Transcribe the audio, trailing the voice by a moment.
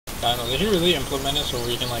I know, they should really implement it so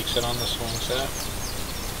we can like sit on the swing set.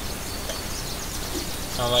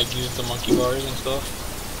 I like use the monkey bars and stuff.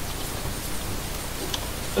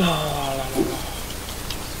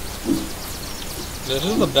 This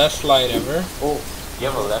is the best slide ever. Oh, you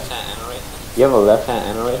have a left hand and a right hand? You have a left hand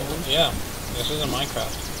and a right hand? Yeah, this is in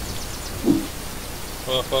Minecraft.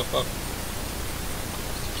 Fuck.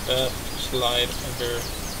 Best slide ever.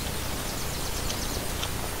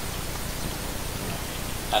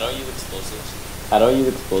 How do I use explosives? How do I use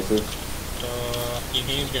explosives? You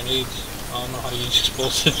can use grenades. I don't know how to use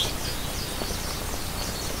explosives.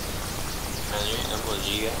 And your MLG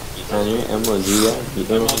guy? And your MLG guy? You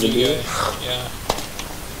don't know how to do it? Yeah.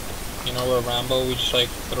 You know where Rambo, we just like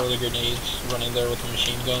throw the grenades, run in there with a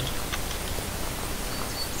machine gun.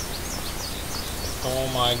 Oh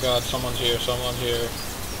my god, someone's here.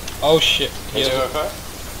 Oh shit. Is there a car?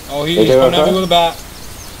 Oh, he's coming at me with a bat.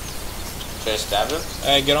 Should I stab him?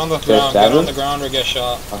 Hey, get on the ground. Get on the ground or get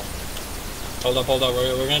shot. Hold up.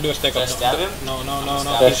 We're gonna do a stick up. Should I stab him? No.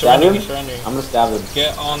 He's surrendering. I'm gonna stab him.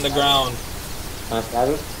 Get on the ground. Can I stab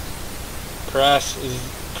him? Press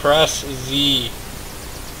Z.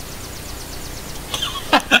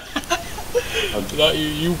 Not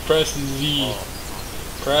you press Z. Oh.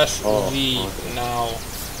 Press Z okay. now.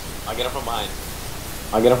 I'll get him from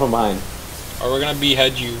behind. Or we're gonna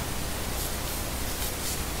behead you.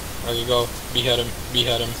 There you go. Behead him.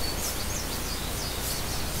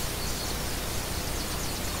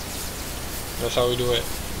 That's how we do it.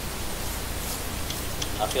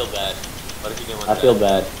 I feel bad. What if you get one?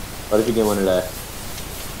 What if you get one to die?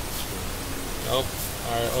 Nope.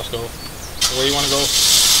 Alright, let's go. Where you wanna go?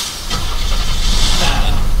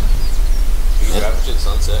 We can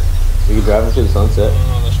drive into the sunset.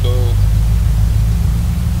 Oh, let's go.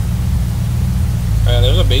 Alright,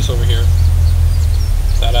 there's a base over here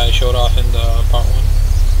that I showed off in the part 1.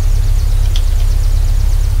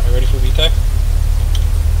 Are you ready for VTech?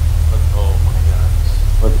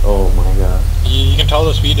 Oh my god. You can tell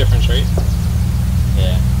the speed difference, right?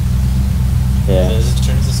 Yeah. Does it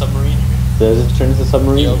turn into a submarine?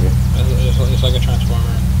 Yep. It's like a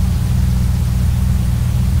transformer.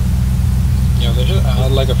 Yeah, they just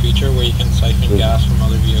add like a feature where you can siphon gas from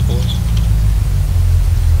other vehicles.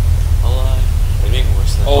 It'd make more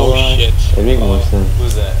sense. Oh shit. It'd make more sense.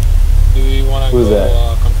 Who's that? Do we want to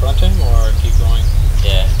go confront him or keep going?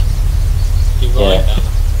 Yeah. Keep going? Yeah.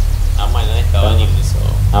 I might knife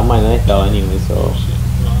out anyway, so. Oh shit.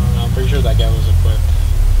 No, I'm pretty sure that guy was equipped.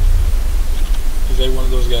 He's like one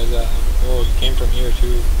of those guys that, oh, he came from here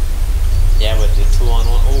too. Yeah, but the 2-on-1,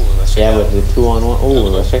 oh, let's check that out.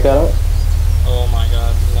 Let's check that out. Oh my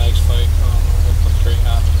god, lag spike. I don't know what the frick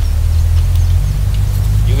happened.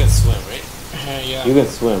 You can swim, right? Yeah. You can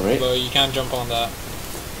swim, right? But you can't jump on that.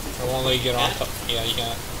 I won't let you get on top. Yeah, you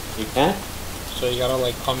can't. You can? So you gotta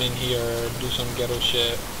like come in here, do some ghetto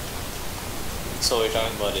shit. So what you're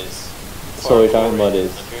talking about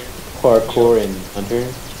is parkour in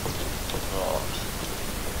Unturned.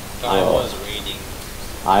 I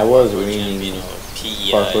was reading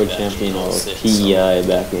parkour champion of PEI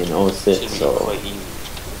back in 06, so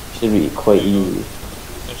should be quite easy.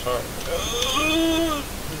 It's hard.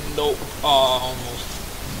 Nope. Almost.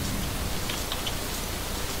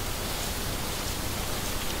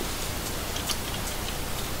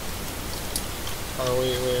 Oh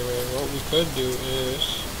wait. What we could do is,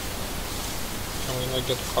 can we like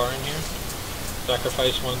get the car in here?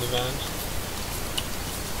 Sacrifice one of the vans.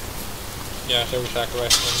 Yeah, so we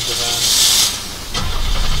sacrifice one of the vans.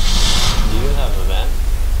 Do you have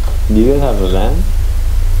a van?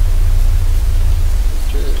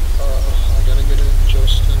 I gotta get it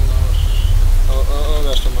just enough. Oh,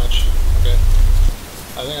 that's too much. Okay.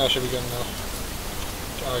 I think that should be good enough.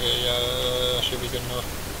 Okay, yeah, that should be good enough.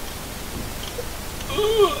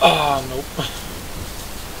 Nope.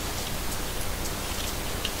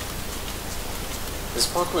 This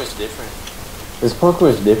parkour is different.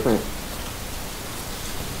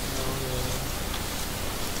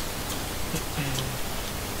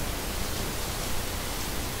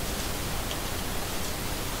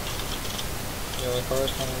 Yeah, the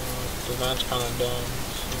car's kind of, the van's kind of dumb.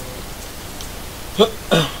 So.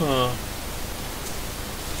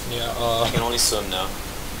 Yeah, I can only swim now.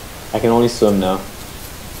 I can only swim now.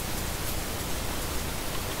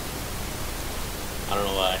 I don't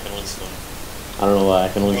know why I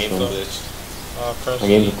can only swim. My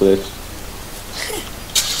game's glitched.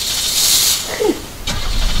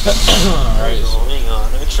 Alright. Going on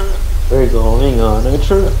a trip. We're going on a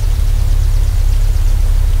trip.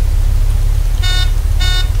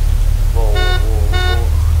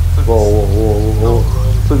 Whoa. Whoa.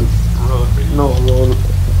 Please. Road rage. No,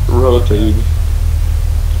 Rotate.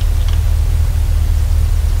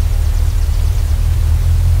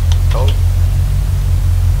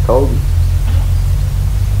 Kobe.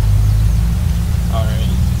 Alright.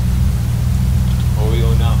 Where we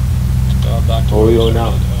go now? Back to Where we go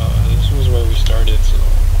started. now? This was where we started, so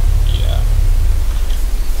yeah.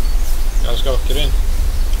 Let's go. Get in.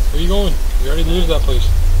 Where are you going? We already lose that place.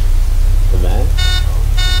 The man?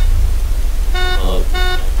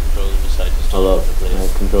 Hello. My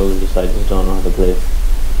controller decided to don't know how to play. So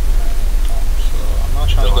I'm not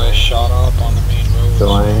trying to get shot up on the main road. So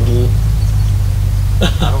I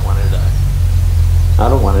don't want to die. I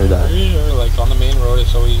don't want to die. Pretty sure, like on the main road,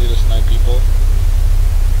 it's so easy to snipe people.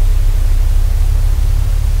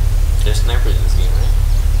 There's snipers in this game, right?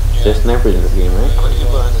 Yeah. There's snipers in this game, right? How many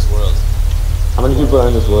people are in this world? How many people are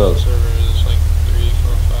in this world? Servers like 3,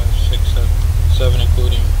 4, 5, 6, 7, 7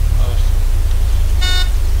 including us.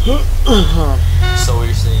 So what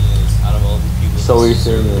you're saying is, out of all the people, So what you're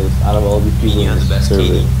saying is, out of all these people you in have the this best server,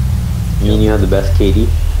 KD? me and you have the best KD?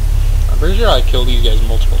 I'm pretty sure I killed these guys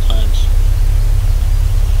multiple times.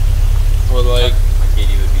 Or like, My KD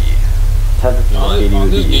would be Technically, my KD on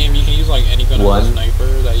would this be game, you can use like any gun as a 1. sniper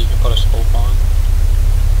that you can put a scope on.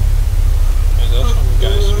 Is that some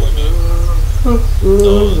guys swimming?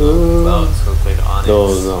 those clouds so played Onyx.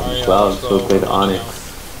 Those Oh, yeah, clouds so so played we're Onyx.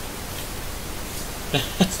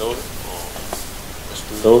 So,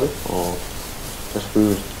 Solar? Oh, that's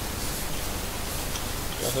rude.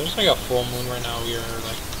 Yeah, there's like a full moon right now. We are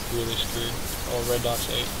like really screwed. Oh, red dots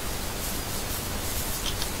 8.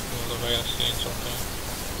 Look, I gotta see something.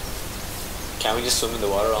 can't we just swim in the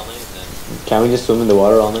water all night and then? Can we just swim in the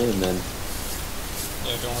water all night and then?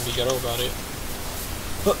 Yeah, if you want to be ghetto about it.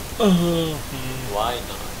 Why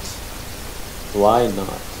not? Why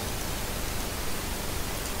not?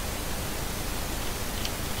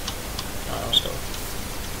 Alright, let's go.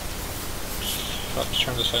 Have to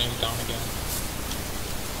turn the settings down again.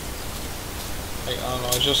 Like, I don't know,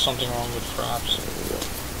 it's just something wrong with fraps.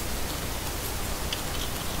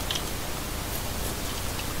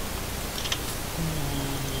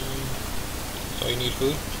 So you need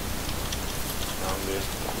food? No, I'm good.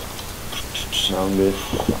 Now I'm good.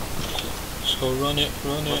 So run it.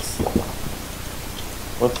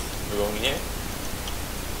 What? We're going in here?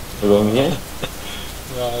 We're going in here?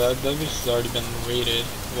 Yeah, that beach has already been raided.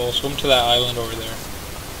 Well, swim to that island over there.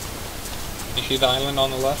 You see the island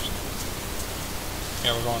on the left?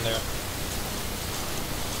 Yeah, we're going there.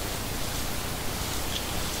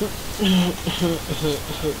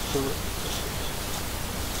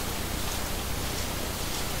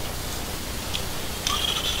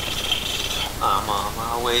 I'm on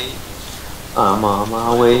my way. I'm on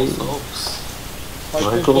my way. Folks.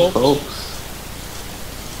 Michael Phelps.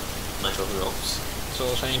 Michael Phelps. So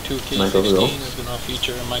saying Michael 2K16 Phelps. is gonna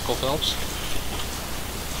feature Michael Phelps.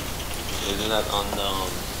 Isn't that on the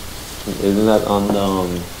Isn't that on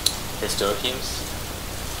the historic games?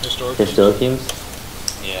 historic games?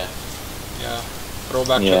 Yeah. Yeah.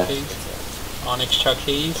 Throwback Yeah. Chuck Hayes. Onyx Chuck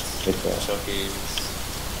Hayes It's Historic games.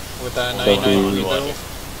 with that Chuck 99 Hayes. rebuild.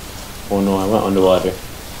 Oh no, I went underwater.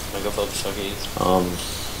 Michael Phelps Chuckies.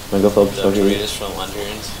 Michael Phelps The Chucky. creators from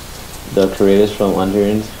Unturned. The creators from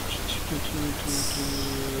Unturned.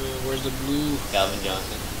 Where's the blue? Calvin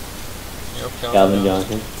Johnson. Yep, Calvin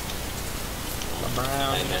Johnson. Brown.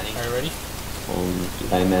 Ryan Manning. Are you ready?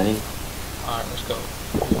 Ryan Manning. Alright, let's go.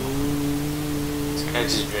 I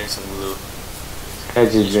just drank some glue. I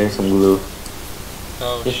just drank some glue.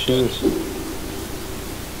 Oh Yes, shit. dude.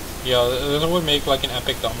 Yeah, this would make like an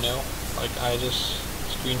epic thumbnail. Like I just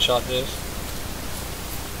screenshot this.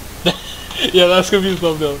 Yeah, that's gonna be the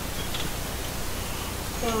thumbnail.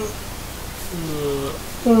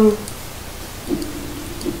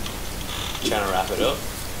 Trying to wrap it up.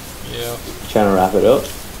 Yeah. Trying to wrap it up.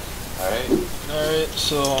 Alright. Alright,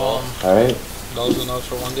 so Alright. that was enough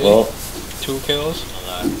for one day. Well, 2 kills. No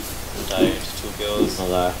lie. I'm tired. 2 kills. no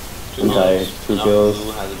lie. 2 I'm tired. kills. 2 Enough kills.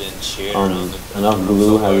 glue has been shared around the Enough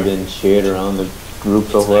glue has been shared around the group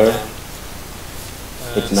so far.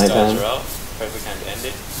 It's nighttime. Stars are out. Perfect time to end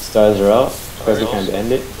it. Stars are out. Perfect time to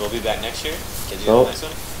end it. We'll be back next year. Catch you So, on the next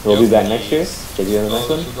one. we'll be back Yep. next year. Catch you on the next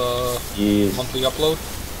So one. this is the Jeez. monthly upload.